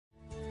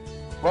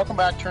Welcome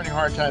back, Turning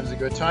Hard Times to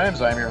Good Times.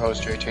 I'm your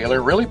host, Jay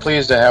Taylor. Really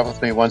pleased to have with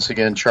me once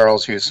again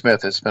Charles Hugh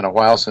Smith. It's been a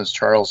while since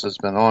Charles has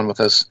been on with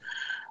us,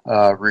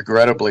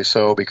 regrettably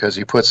so, because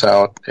he puts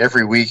out,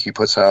 every week he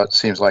puts out,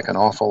 seems like an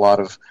awful lot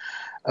of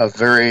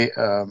very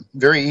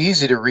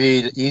easy to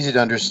read, easy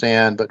to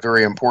understand, but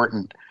very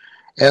important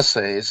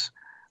essays.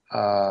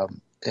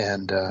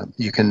 And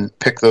you can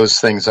pick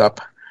those things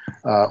up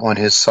on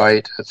his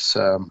site. It's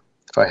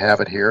if I have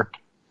it here.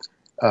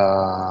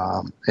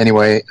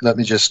 Anyway, let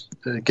me just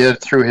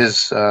get through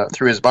his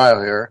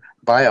bio here.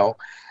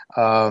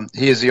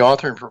 He is the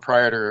author and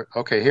proprietor,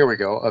 okay, here we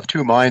go, of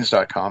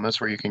twominds.com. That's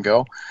where you can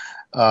go.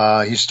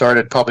 He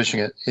started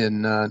publishing it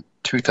in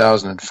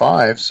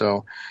 2005,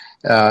 so,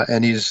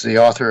 and he's the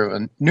author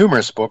of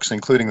numerous books,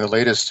 including the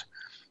latest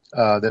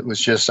that was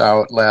just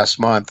out last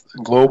month,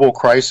 Global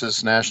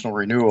Crisis National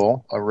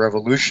Renewal, a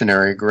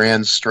Revolutionary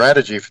Grand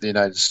Strategy for the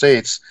United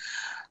States.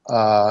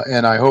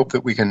 And I hope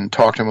that we can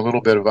talk to him a little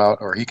bit about,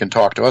 or he can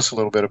talk to us a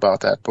little bit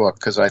about that book,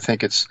 because I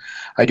think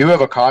I do have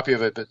a copy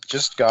of it, but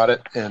just got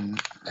it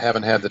and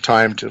haven't had the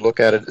time to look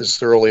at it as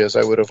thoroughly as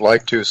I would have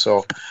liked to.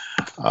 So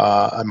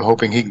I'm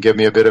hoping he can give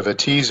me a bit of a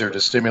teaser to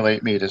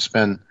stimulate me to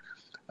spend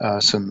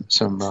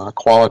some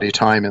quality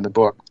time in the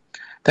book.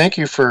 Thank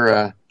you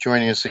for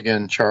joining us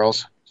again,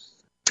 Charles.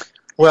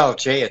 Well,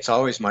 Jay, it's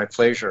always my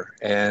pleasure,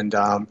 and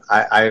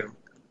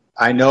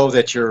I know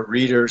that your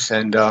readers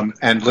and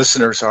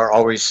listeners are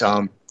always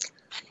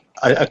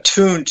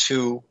attuned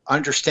to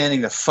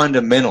understanding the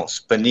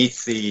fundamentals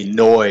beneath the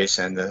noise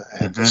and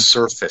the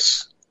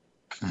surface.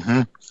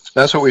 Mm-hmm.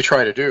 That's what we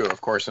try to do,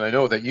 of course, and I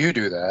know that you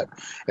do that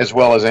as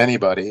well as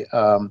anybody.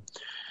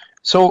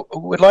 So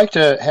we'd like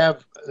to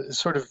have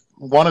sort of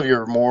one of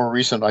your more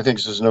recent, I think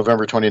this is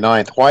November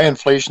 29th, Why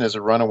Inflation is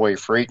a Runaway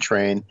Freight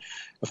Train.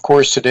 Of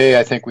course, today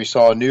I think we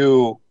saw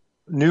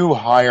new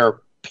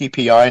higher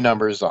PPI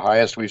numbers, the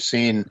highest we've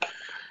seen,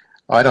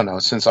 I don't know,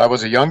 since I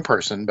was a young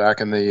person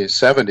back in the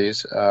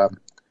 70s.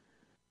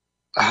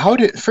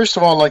 First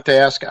of all, I'd like to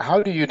ask,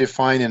 how do you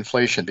define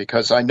inflation?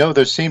 Because I know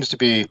there seems to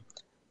be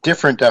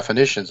different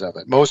definitions of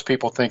it. Most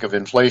people think of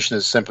inflation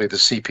as simply the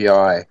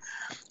CPI,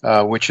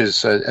 which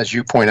is, as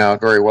you point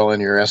out very well in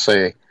your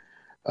essay,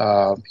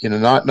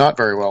 not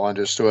very well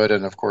understood.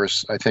 And of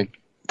course, I think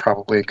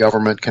probably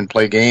government can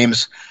play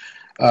games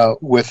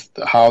with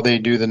how they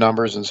do the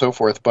numbers and so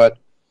forth. But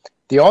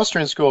the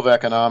Austrian School of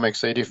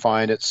Economics, they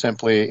defined it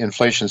simply,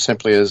 inflation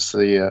simply as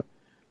the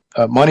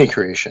money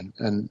creation.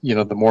 And,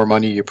 the more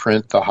money you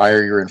print, the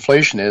higher your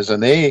inflation is.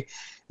 And they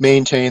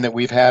maintain that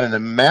we've had a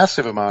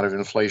massive amount of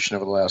inflation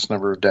over the last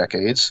number of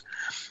decades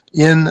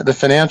in the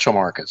financial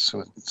markets,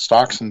 with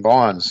stocks and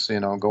bonds,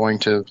 going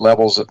to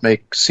levels that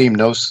seem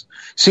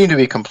to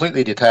be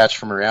completely detached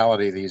from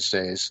reality these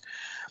days.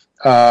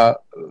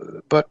 But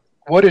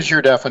what is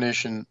your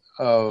definition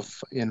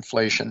of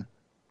inflation?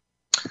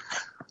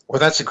 Well,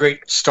 that's a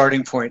great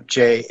starting point,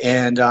 Jay.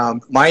 And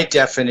my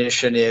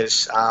definition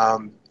is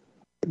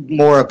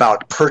more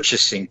about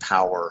purchasing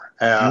power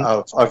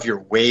of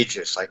your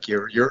wages, like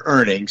your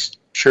earnings.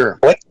 Sure.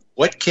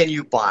 What can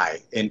you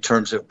buy in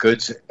terms of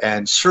goods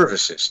and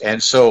services?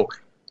 And so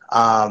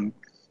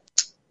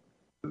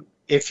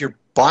if you're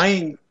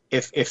buying,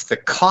 if the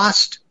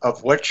cost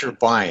of what you're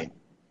buying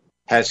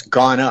has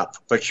gone up,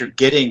 but you're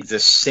getting the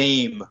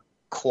same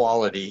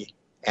quality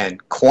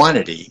and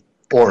quantity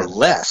or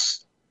less,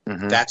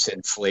 that's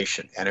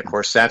inflation. And of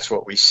course, that's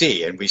what we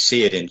see. And we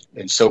see it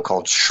in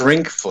so-called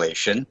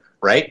shrinkflation,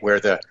 right? Where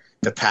the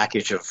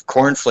package of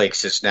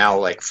cornflakes is now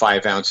like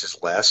 5 ounces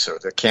less, or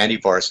the candy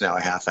bar is now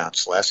a half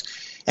ounce less.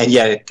 And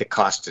yet the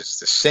cost is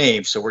the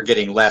same. So we're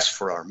getting less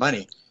for our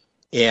money.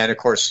 And of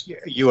course,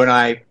 you and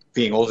I,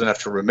 being old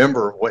enough to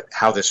remember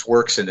how this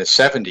works in the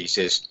 70s,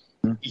 is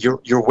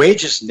your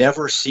wages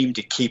never seem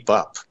to keep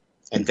up.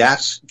 And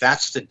that's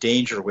the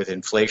danger with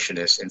inflation,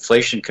 is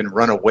inflation can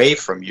run away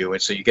from you.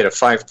 And so you get a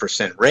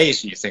 5%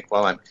 raise and you think,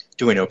 well, I'm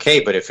doing okay.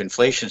 But if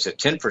inflation's at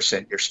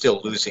 10%, you're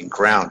still losing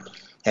ground.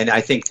 And I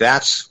think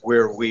that's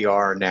where we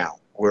are now.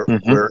 Where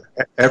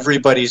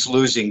everybody's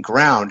losing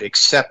ground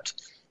except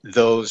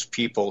those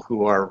people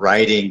who are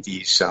riding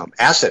these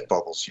asset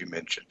bubbles you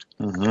mentioned.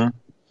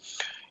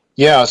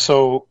 Yeah,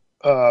 so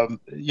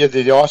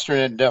the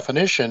Austrian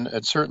definition,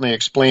 it certainly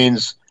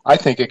explains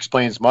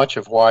much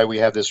of why we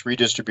have this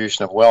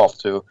redistribution of wealth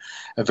to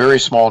a very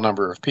small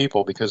number of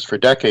people, because for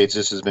decades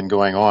this has been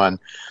going on.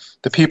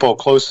 The people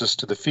closest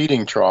to the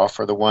feeding trough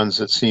are the ones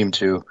that seem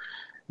to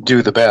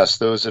do the best,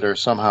 those that are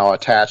somehow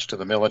attached to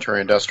the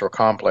military-industrial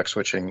complex,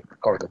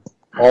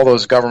 all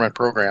those government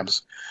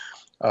programs,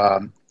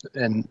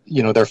 and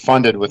they're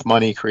funded with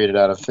money created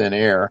out of thin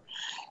air.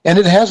 And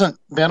it hasn't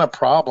been a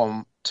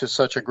problem to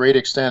such a great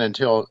extent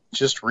until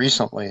just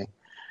recently.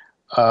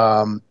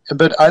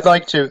 But I'd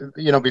like to,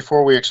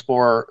 before we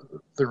explore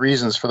the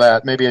reasons for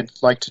that, maybe I'd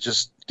like to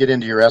just get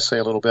into your essay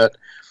a little bit.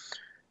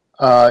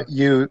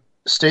 You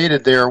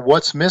stated there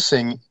what's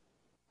missing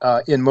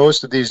in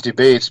most of these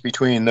debates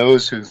between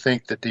those who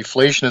think that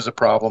deflation is a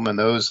problem and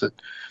those that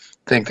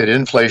think that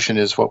inflation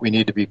is what we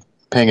need to be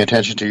paying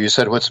attention to. You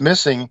said what's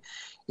missing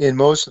in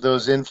most of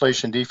those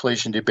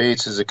inflation-deflation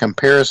debates is a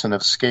comparison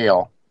of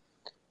scale.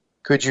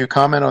 Could you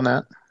comment on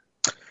that?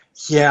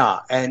 Yeah,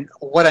 and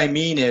what I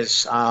mean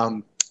is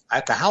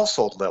at the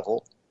household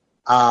level,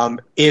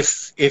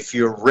 if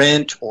your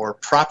rent or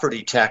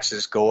property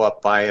taxes go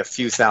up by a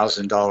few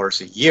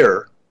 $1,000s a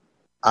year,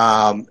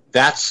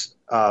 that's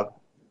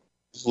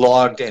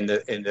logged in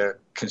the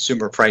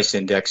consumer price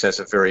index as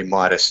a very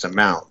modest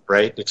amount,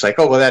 right? It's like,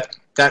 oh well,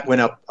 that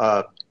went up,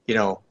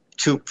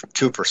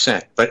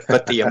 2%,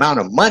 but the amount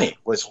of money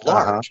was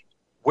large. Uh-huh.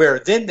 Where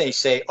then they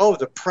say, oh,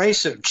 the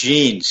price of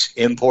jeans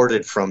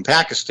imported from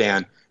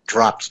Pakistan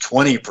dropped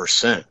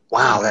 20%.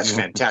 Wow, that's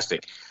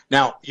fantastic.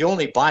 Now, you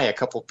only buy a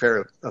couple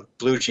pair of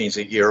blue jeans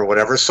a year or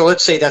whatever, so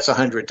let's say that's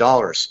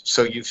 $100.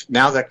 So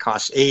now that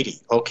costs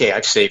 $80. Okay,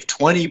 I've saved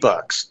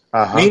 $20.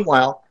 Uh-huh.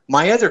 Meanwhile,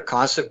 my other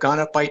costs have gone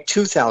up by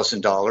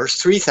 $2,000,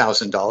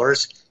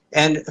 $3,000,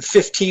 and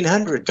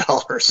 $1,500.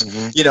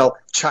 Mm-hmm.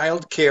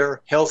 Child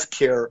care, health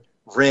care,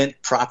 rent,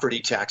 property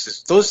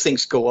taxes, those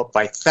things go up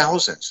by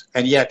thousands.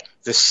 And yet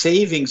the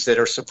savings that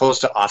are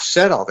supposed to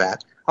offset all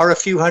that are a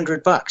few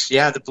 $100.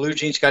 Yeah, the blue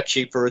jeans got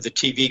cheaper, the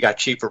TV got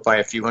cheaper by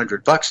a few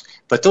 $100,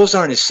 but those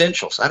aren't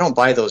essentials. I don't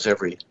buy those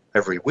every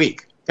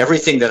week.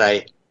 Everything that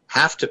I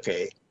have to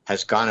pay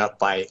has gone up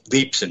by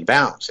leaps and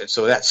bounds. And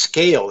so that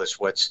scale is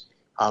what's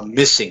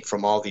missing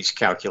from all these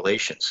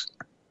calculations.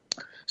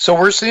 So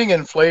we're seeing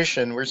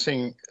inflation, we're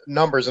seeing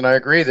numbers, and I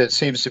agree that it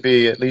seems to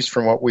be, at least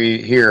from what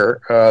we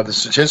hear, the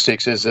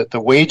statistics, is that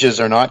the wages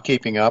are not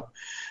keeping up.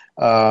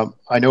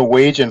 I know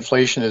wage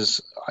inflation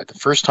is the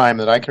first time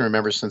that I can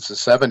remember since the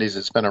 70s.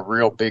 It's been a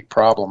real big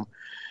problem.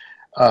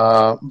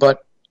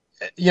 But,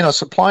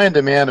 supply and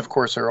demand, of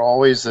course, are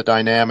always the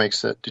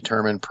dynamics that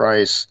determine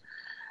price.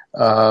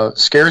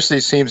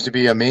 Scarcity seems to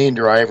be a main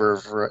driver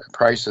of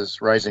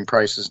rising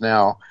prices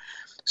now.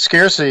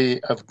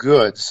 Scarcity of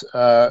goods,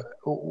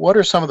 what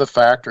are some of the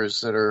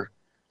factors that are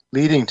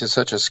leading to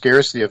such a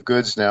scarcity of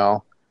goods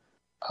now,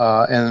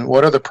 and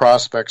what are the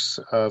prospects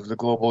of the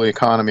global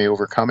economy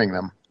overcoming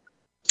them?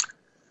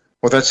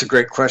 Well, that's a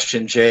great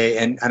question, Jay,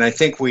 and I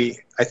think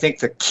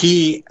the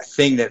key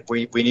thing that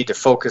we need to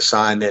focus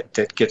on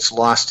that gets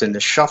lost in the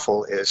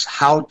shuffle is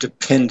how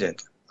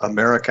dependent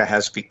America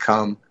has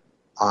become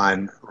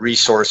on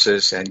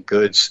resources and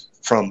goods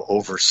from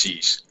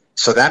overseas.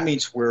 So that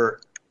means we're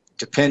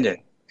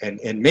dependent, and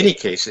in many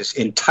cases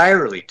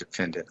entirely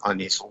dependent, on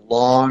these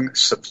long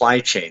supply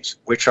chains,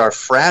 which are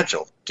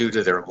fragile due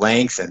to their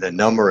length and the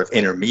number of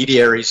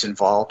intermediaries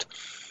involved,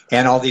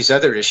 and all these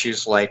other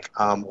issues like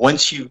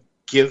once you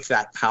give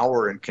that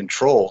power and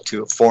control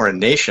to foreign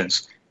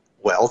nations,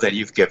 well, then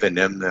you've given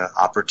them the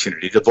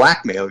opportunity to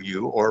blackmail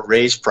you or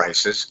raise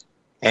prices.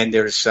 And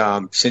there's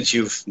since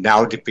you've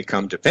now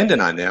become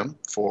dependent on them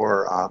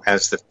for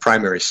as the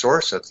primary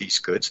source of these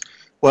goods,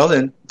 well,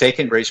 then they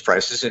can raise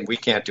prices and we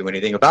can't do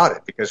anything about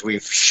it because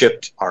we've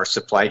shipped our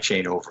supply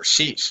chain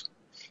overseas.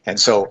 And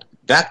so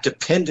that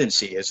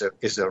dependency is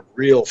a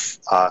real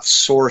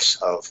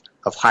source of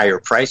higher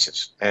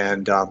prices.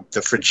 And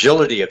the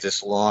fragility of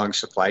this long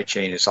supply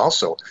chain is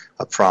also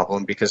a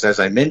problem because, as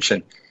I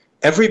mentioned,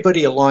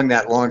 everybody along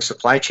that long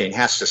supply chain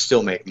has to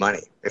still make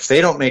money. If they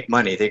don't make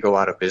money, they go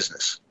out of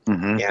business.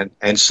 Mm-hmm.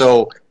 And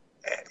so,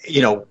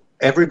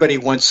 everybody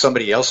wants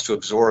somebody else to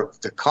absorb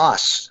the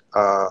costs,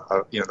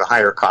 the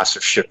higher costs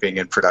of shipping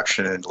and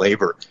production and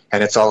labor.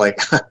 And it's all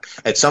like,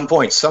 at some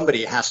point,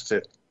 somebody has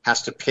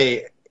to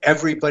pay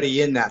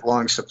everybody in that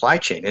long supply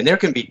chain. And there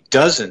can be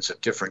dozens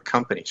of different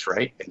companies,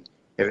 right?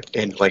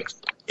 And like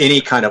any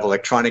kind of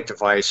electronic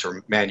device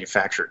or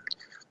manufactured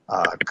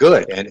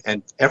good.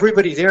 And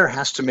everybody there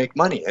has to make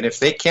money. And if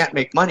they can't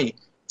make money,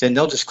 then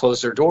they'll just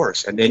close their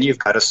doors. And then you've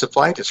got a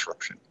supply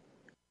disruption.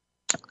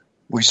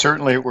 We're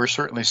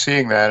certainly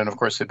seeing that, and of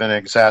course they've been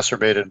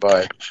exacerbated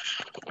by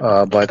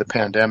the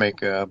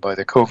pandemic, by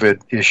the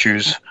COVID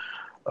issues,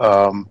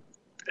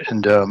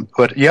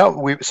 but yeah,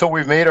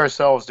 we've made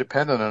ourselves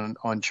dependent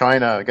on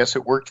China. I guess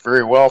it worked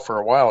very well for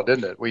a while,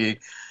 didn't it? We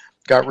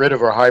got rid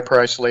of our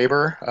high-priced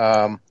labor.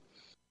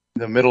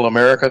 The Middle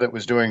America that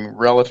was doing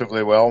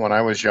relatively well when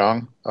I was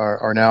young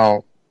are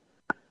now,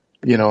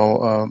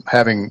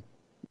 having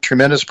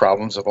tremendous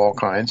problems of all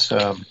kinds,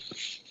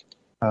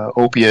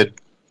 opiate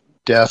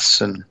deaths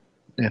and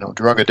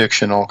drug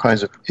addiction, all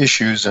kinds of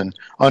issues, and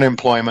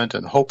unemployment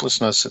and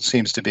hopelessness that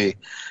seems to be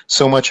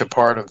so much a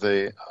part of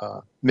the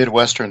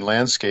Midwestern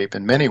landscape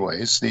in many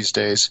ways these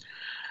days.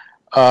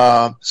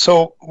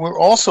 So we're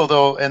also,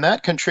 though, and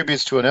that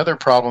contributes to another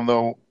problem,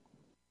 though,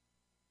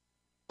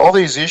 all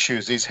these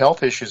issues, these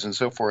health issues and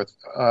so forth,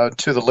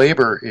 to the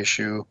labor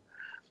issue.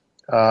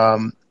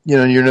 In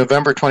your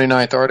November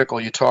 29th article,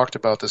 you talked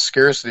about the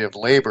scarcity of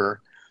labor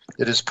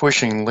that is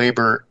pushing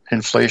labor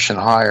inflation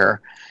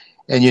higher.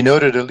 And you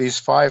noted at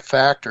least 5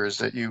 factors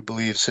that you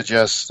believe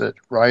suggest that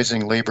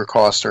rising labor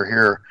costs are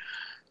here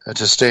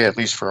to stay at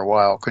least for a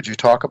while. Could you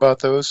talk about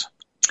those?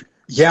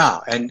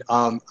 Yeah, and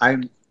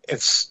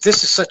this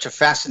is such a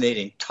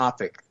fascinating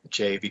topic,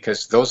 Jay,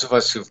 because those of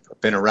us who've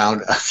been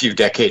around a few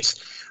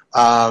decades,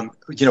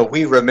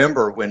 we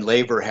remember when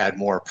labor had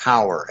more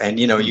power, and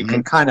you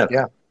can kind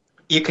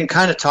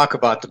of talk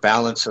about the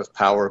balance of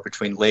power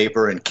between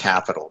labor and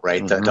capital,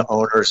 right? The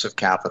owners of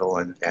capital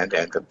and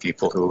the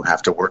people who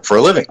have to work for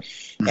a living.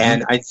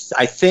 And I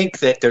think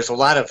that there's a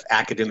lot of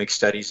academic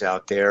studies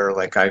out there,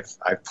 like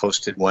I've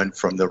posted one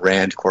from the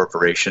Rand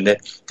Corporation, that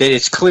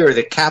it's clear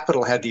that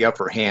capital had the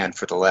upper hand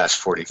for the last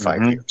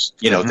 45 years.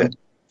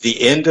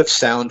 The end of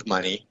sound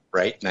money,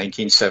 right,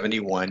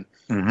 1971,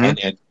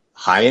 and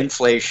high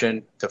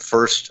inflation, the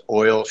first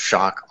oil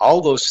shock,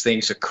 all those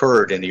things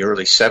occurred in the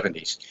early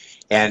 70s.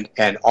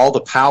 And all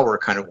the power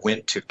kind of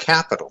went to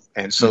capital.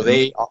 And so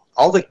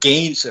all the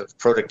gains of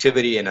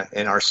productivity in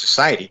our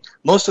society,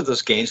 most of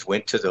those gains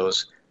went to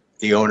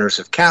the owners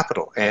of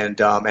capital. And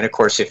of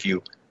course, if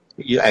you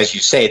as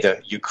you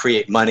say, you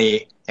create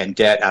money and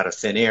debt out of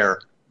thin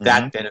air,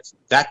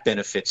 that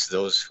benefits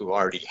those who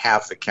already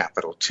have the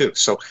capital too.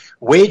 So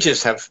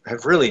wages have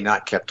really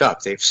not kept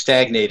up. They've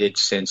stagnated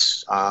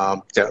since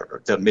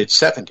the mid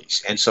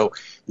 70s. And so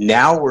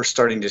now we're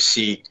starting to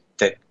see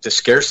that the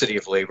scarcity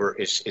of labor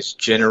is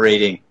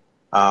generating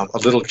a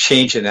little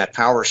change in that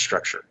power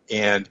structure.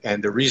 And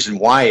the reason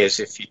why is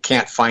if you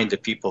can't find the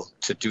people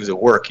to do the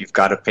work, you've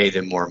got to pay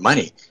them more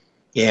money.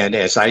 And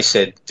as I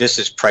said, this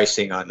is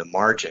pricing on the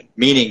margin,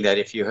 meaning that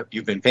if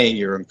you've been paying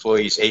your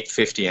employees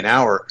 $8.50 an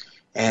hour,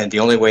 and the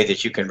only way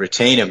that you can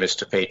retain them is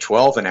to pay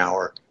 $12 an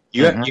hour,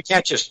 you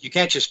can't just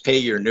pay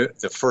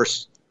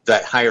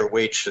that higher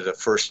wage to the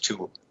first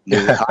two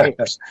new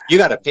hires. You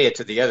got to pay it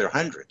to the other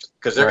 100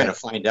 because they're going to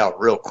find out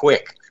real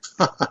quick.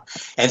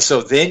 And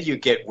so then you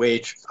get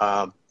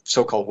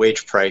so-called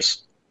wage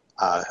price,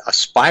 a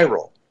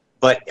spiral.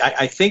 But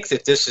I think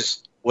that this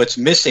is what's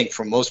missing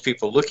from most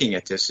people looking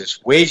at this is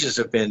wages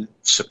have been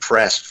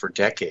suppressed for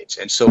decades.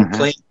 And so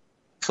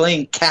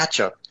playing catch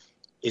up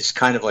is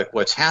kind of like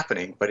what's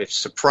happening, but it's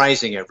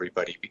surprising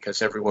everybody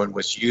because everyone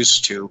was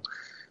used to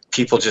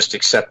people just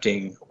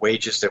accepting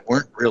wages that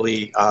weren't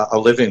really a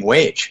living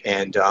wage.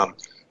 And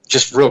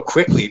just real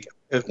quickly,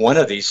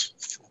 this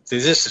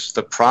is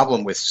the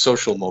problem with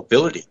social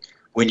mobility.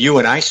 When you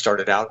and I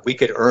started out, we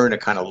could earn a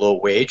kind of low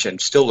wage and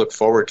still look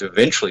forward to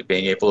eventually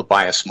being able to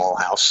buy a small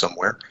house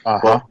somewhere.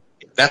 Well,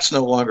 that's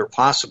no longer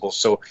possible.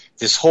 So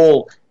this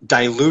whole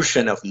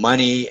dilution of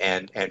money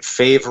and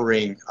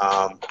favoring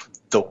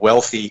the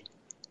wealthy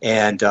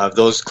and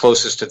those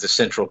closest to the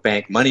central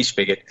bank money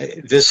spigot,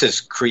 this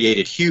has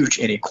created huge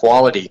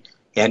inequality.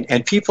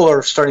 And people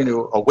are starting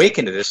to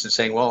awaken to this and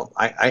saying, well,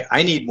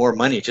 I need more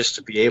money just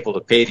to be able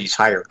to pay these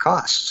higher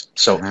costs.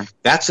 So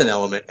that's an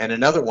element. And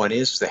another one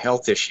is the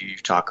health issue you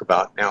talk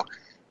about. Now,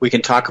 we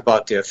can talk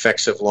about the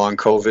effects of long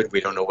COVID.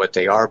 We don't know what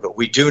they are, but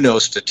we do know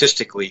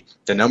statistically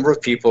the number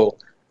of people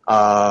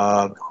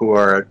who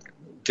are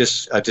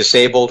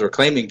disabled or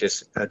claiming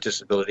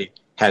disability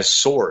has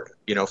soared,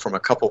 from a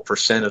couple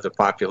percent of the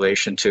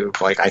population to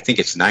I think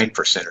it's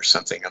 9% or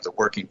something of the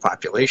working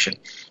population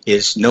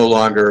is no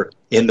longer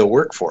in the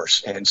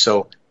workforce. And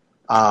so,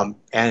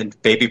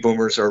 and baby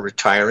boomers are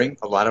retiring.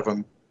 A lot of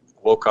them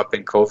woke up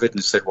in COVID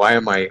and said, why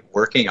am I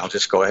working? I'll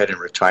just go ahead and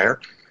retire.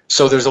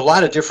 So there's a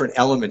lot of different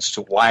elements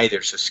to why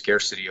there's a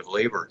scarcity of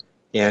labor.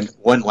 And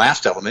one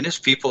last element is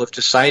people have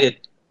decided,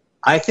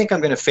 I think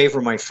I'm going to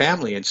favor my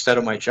family instead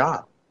of my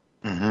job.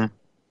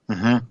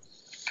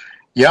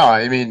 Yeah,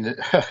 I mean,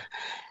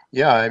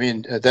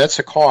 that's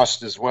a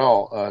cost as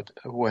well.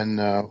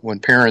 When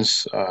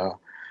parents are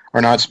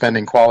not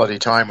spending quality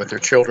time with their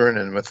children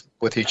and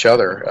with each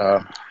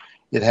other,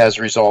 it has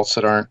results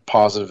that aren't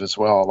positive as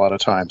well a lot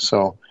of times.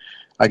 So,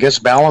 I guess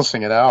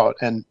balancing it out,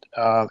 and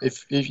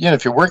if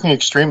you're working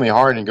extremely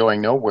hard and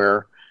going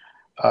nowhere,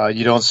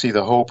 you don't see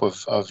the hope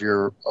of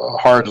your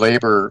hard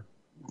labor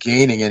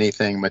gaining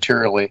anything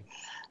materially,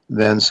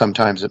 then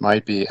sometimes it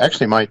might be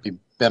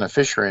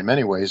beneficiary in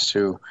many ways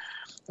to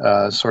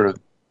sort of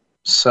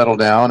settle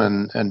down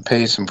and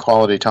pay some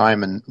quality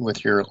time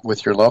with your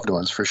loved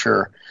ones for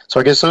sure. So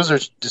I guess those are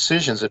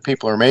decisions that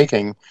people are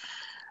making.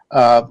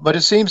 But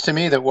it seems to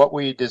me that what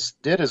we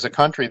just did as a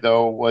country,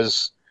 though,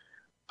 was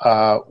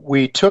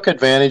we took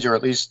advantage, or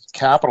at least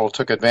capital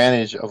took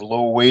advantage of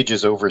low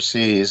wages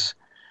overseas.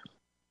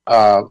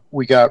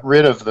 We got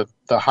rid of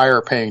the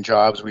higher paying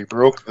jobs. We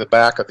broke the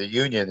back of the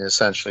union,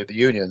 essentially, the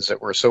unions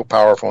that were so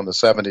powerful in the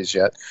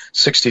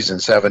 60s and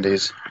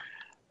 70s.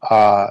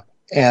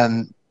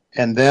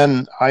 And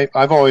then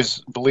I've always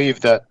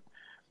believed that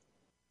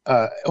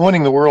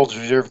owning the world's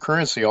reserve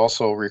currency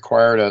also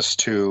required us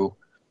to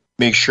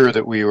make sure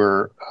that we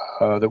were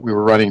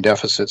running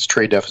deficits,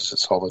 trade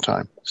deficits all the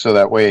time. So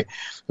that way there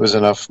was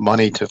enough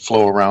money to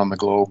flow around the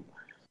globe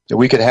that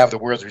we could have the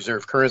world's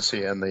reserve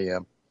currency and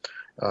the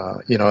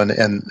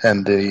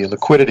and the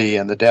liquidity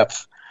and the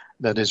depth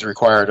that is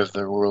required of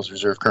the world's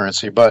reserve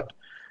currency. But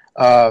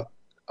all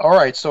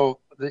right, so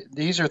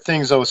these are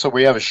things, though. So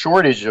we have a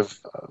shortage of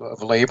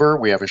labor,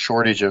 we have a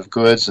shortage of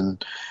goods,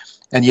 and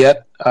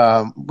yet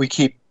we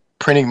keep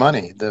printing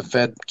money. The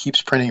Fed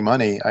keeps printing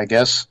money. I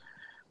guess.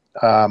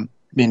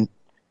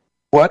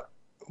 What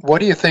what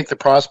do you think the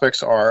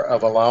prospects are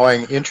of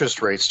allowing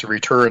interest rates to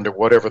return to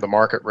whatever the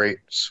market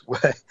rates,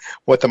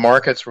 what the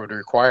markets would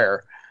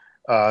require?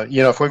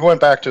 If we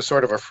went back to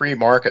sort of a free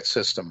market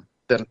system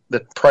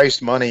that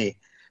priced money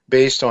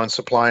based on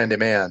supply and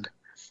demand,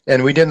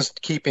 and we didn't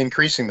keep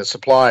increasing the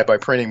supply by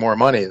printing more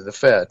money, the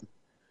Fed,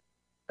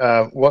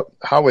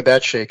 how would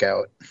that shake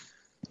out?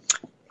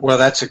 Well,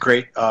 that's a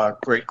great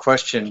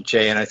question,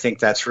 Jay, and I think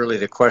that's really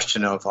the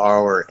question of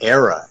our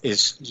era: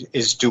 is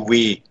do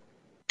we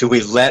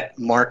let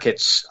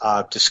markets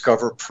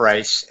discover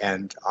price,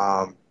 and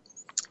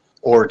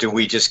or do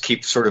we just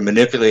keep sort of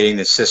manipulating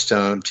the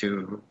system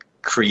to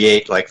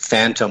create like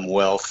phantom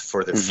wealth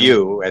for the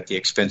few at the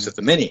expense of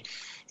the many?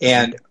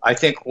 And I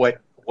think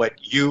what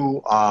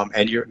you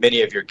and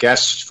many of your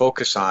guests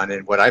focus on,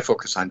 and what I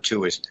focus on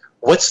too, is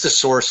what's the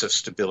source of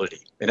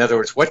stability? In other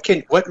words,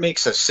 what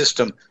makes a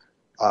system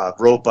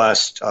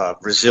robust,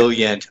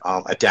 resilient,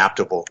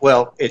 adaptable?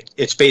 Well,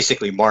 it's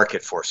basically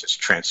market forces: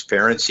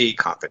 transparency,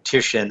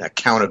 competition,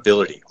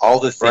 accountability, all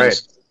the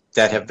things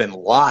that have been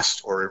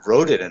lost or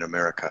eroded in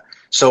America.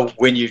 So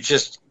when you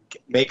just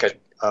make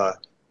a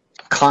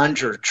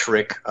conjure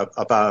trick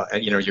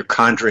about, you're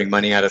conjuring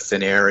money out of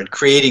thin air and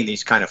creating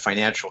these kind of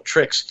financial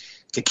tricks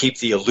to keep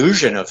the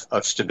illusion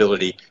of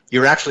stability,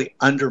 you're actually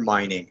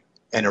undermining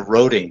and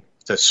eroding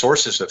the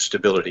sources of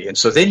stability. And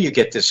so then you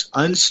get this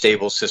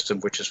unstable system,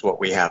 which is what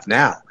we have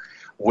now,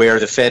 where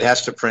the Fed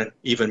has to print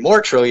even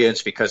more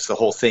trillions because the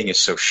whole thing is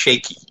so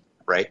shaky,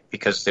 right?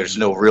 Because there's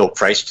no real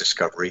price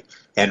discovery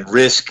and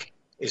risk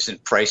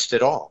isn't priced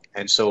at all.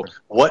 And so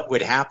what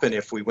would happen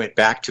if we went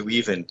back to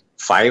even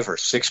 5 or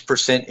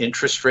 6%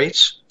 interest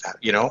rates?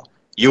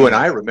 You and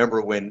I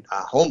remember when a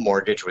home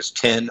mortgage was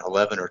 10,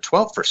 11, or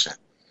 12%.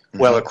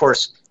 Well, of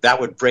course,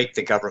 that would break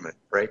the government,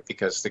 right?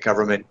 Because the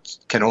government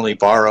can only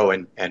borrow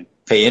and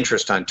pay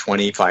interest on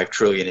 $25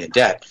 trillion in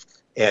debt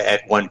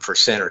at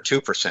 1% or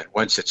 2%.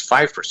 Once it's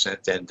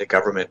 5%, then the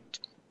government,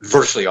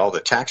 virtually all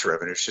the tax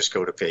revenues just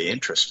go to pay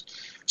interest.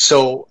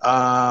 So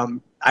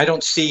I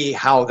don't see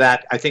how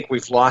that, I think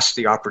we've lost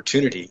the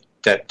opportunity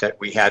that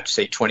we had,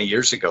 say, 20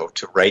 years ago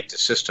to right the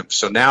system.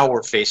 So now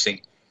we're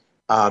facing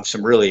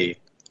some really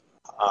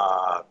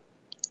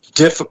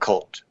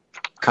difficult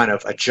kind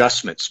of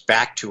adjustments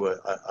back to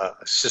a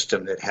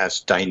system that has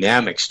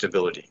dynamic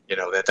stability.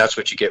 That's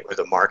what you get with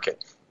a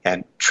market,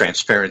 and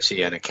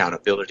transparency and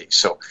accountability,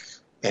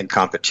 and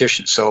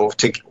competition. So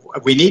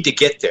we need to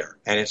get there.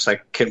 And it's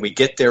like, can we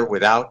get there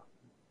without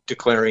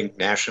declaring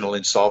national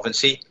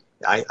insolvency?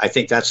 I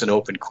think that's an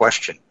open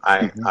question.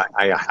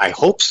 I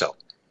hope so,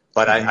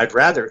 but I'd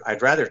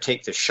rather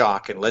take the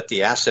shock and let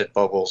the asset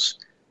bubbles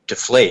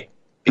deflate,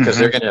 because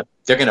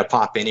they're gonna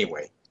pop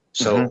anyway.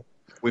 So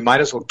we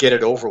might as well get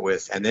it over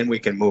with, and then we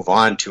can move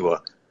on to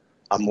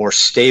a more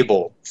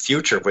stable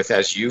future with,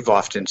 as you've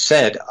often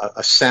said,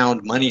 a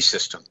sound money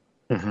system.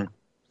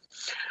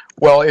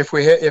 Well, if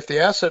the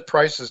asset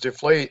prices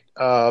deflate,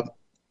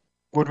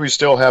 would we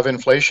still have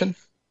inflation?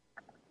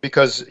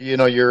 Because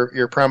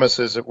your premise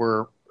is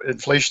that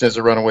inflation is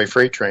a runaway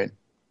freight train.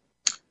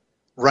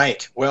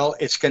 Right. Well,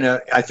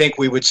 I think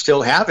we would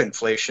still have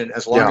inflation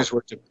as long as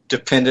we're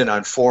dependent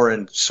on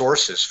foreign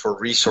sources for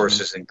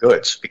resources and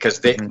goods,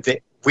 because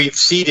we've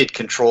ceded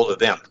control to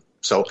them.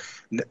 So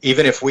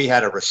even if we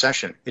had a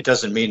recession, it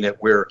doesn't mean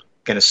that we're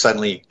going to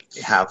suddenly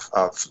have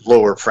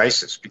lower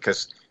prices,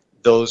 because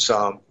those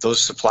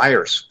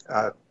suppliers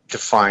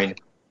define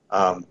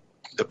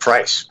the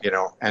price,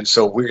 and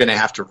so we're going to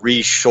have to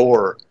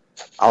reshore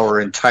our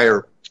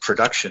entire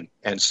production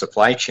and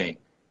supply chain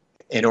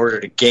in order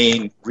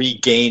to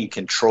regain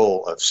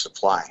control of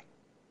supply.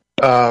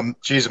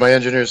 Geez, my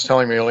engineer is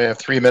telling me I only have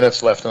 3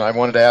 minutes left, and I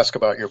wanted to ask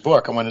about your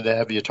book. I wanted to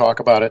have you talk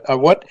about it.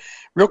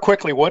 Real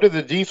quickly, what do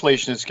the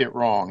deflationists get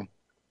wrong?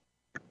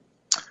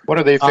 What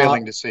are they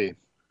failing to see?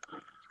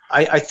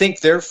 I think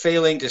they're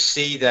failing to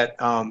see that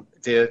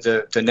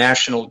the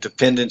national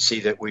dependency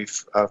that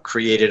we've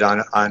created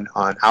on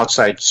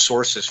outside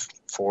sources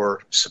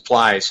for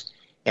supplies,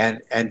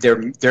 and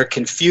they're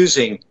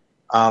confusing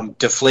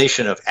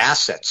deflation of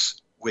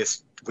assets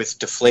with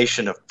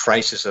deflation of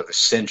prices of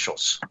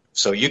essentials.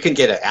 So you can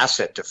get an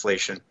asset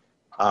deflation,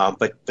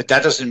 but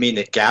that doesn't mean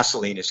that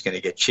gasoline is going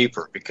to get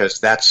cheaper, because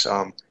that's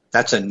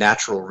a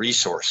natural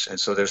resource, and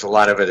so there's a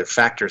lot of other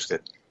factors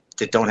that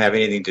don't have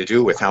anything to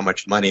do with how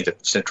much money the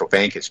central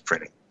bank is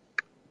printing.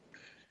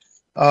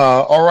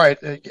 All right,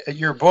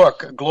 your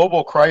book,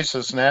 Global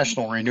Crisis,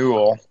 National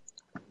Renewal,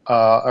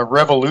 a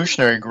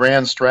revolutionary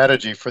grand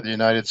strategy for the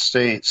United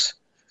States.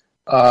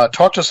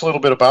 Talk to us a little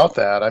bit about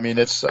that. I mean,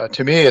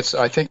 to me,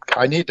 I think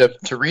I need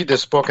to read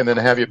this book and then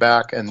have you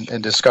back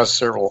and discuss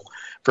several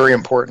very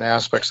important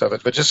aspects of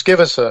it. But just give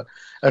us an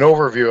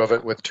overview of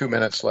it with 2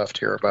 minutes left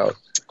here about.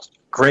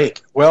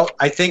 Great. Well,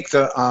 I think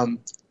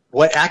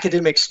what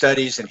academic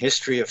studies and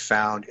history have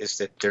found is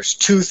that there's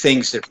two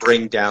things that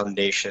bring down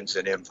nations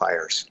and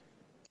empires.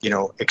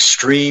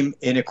 Extreme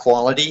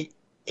inequality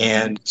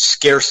and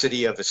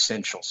scarcity of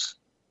essentials.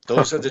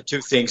 Those are the two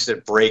things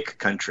that break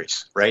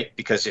countries, right?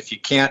 Because if you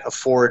can't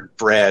afford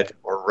bread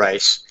or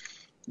rice,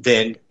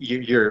 then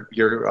you're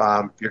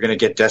going to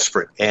get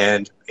desperate.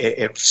 And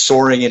if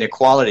soaring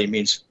inequality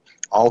means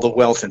all the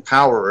wealth and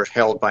power are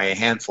held by a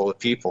handful of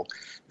people,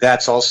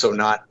 that's also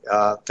not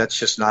that's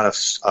just not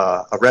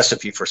a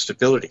recipe for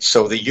stability.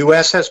 So the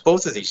U.S. has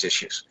both of these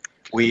issues.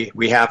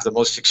 We have the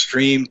most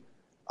extreme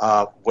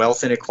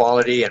wealth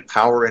inequality and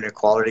power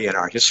inequality in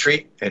our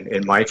history,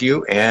 in my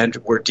view, and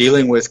we're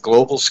dealing with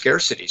global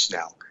scarcities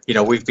now. You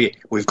know, we've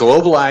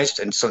globalized,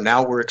 and so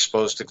now we're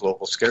exposed to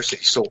global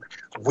scarcity. So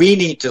we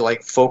need to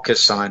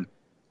focus on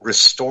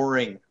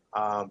restoring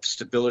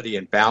stability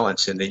and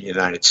balance in the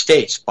United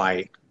States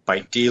by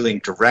dealing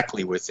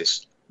directly with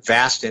this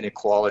vast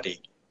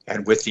inequality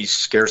and with these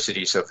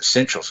scarcities of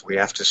essentials. We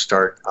have to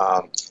start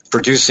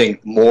producing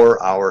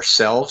more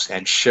ourselves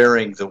and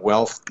sharing the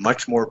wealth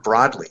much more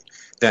broadly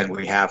than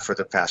we have for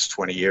the past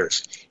 20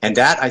 years. And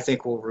that, I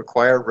think, will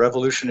require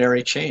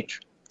revolutionary change.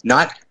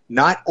 Not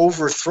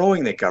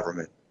overthrowing the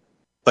government,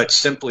 but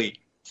simply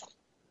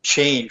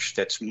change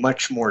that's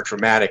much more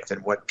dramatic than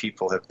what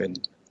people have been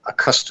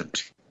accustomed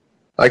to.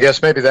 I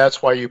guess maybe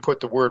that's why you put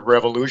the word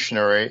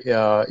revolutionary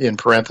in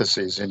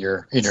parentheses in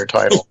your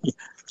title.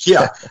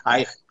 Yeah,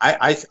 I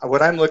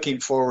what I'm looking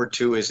forward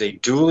to is a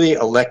duly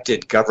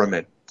elected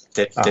government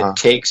that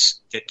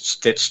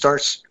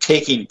starts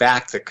taking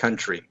back the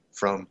country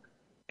from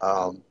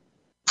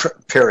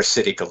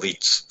parasitic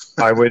elites.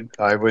 I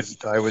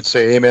would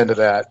say amen to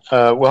that.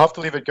 We'll have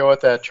to leave it go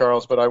at that,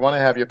 Charles, but I want to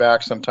have you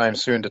back sometime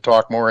soon to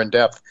talk more in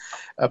depth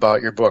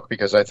about your book,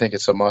 because I think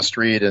it's a must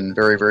read and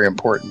very, very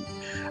important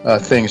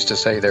things to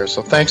say there.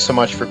 So thanks so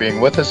much for being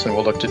with us, and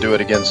we'll look to do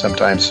it again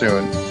sometime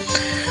soon.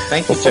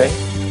 Thank you,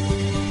 Jay.